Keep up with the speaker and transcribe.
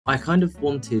I kind of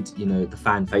wanted, you know, the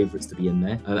fan favorites to be in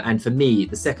there. And for me,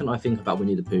 the second I think about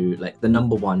Winnie the Pooh, like the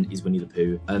number one is Winnie the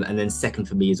Pooh. And then second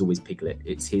for me is always Piglet.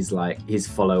 It's his like his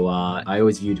follower. I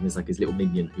always viewed him as like his little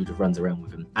minion who just runs around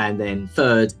with him. And then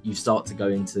third, you start to go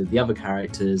into the other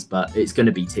characters, but it's going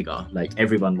to be Tigger. Like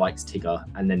everyone likes Tigger,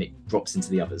 and then it drops into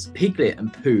the others. Piglet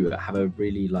and Pooh have a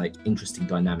really like interesting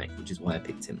dynamic, which is why I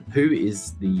picked him. Pooh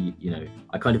is the, you know,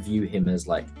 I kind of view him as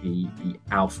like the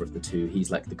alpha of the two.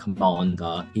 He's like the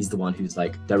commander. He's the one who's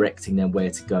like directing them where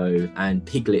to go, and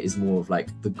Piglet is more of like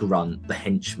the grunt, the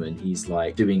henchman. He's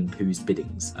like doing Pooh's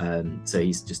biddings, so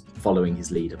he's just following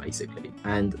his leader basically.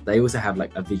 And they also have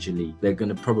like a visually, they're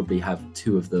going to probably have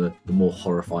two of the more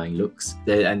horrifying looks.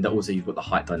 And also you've got the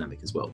height dynamic as well.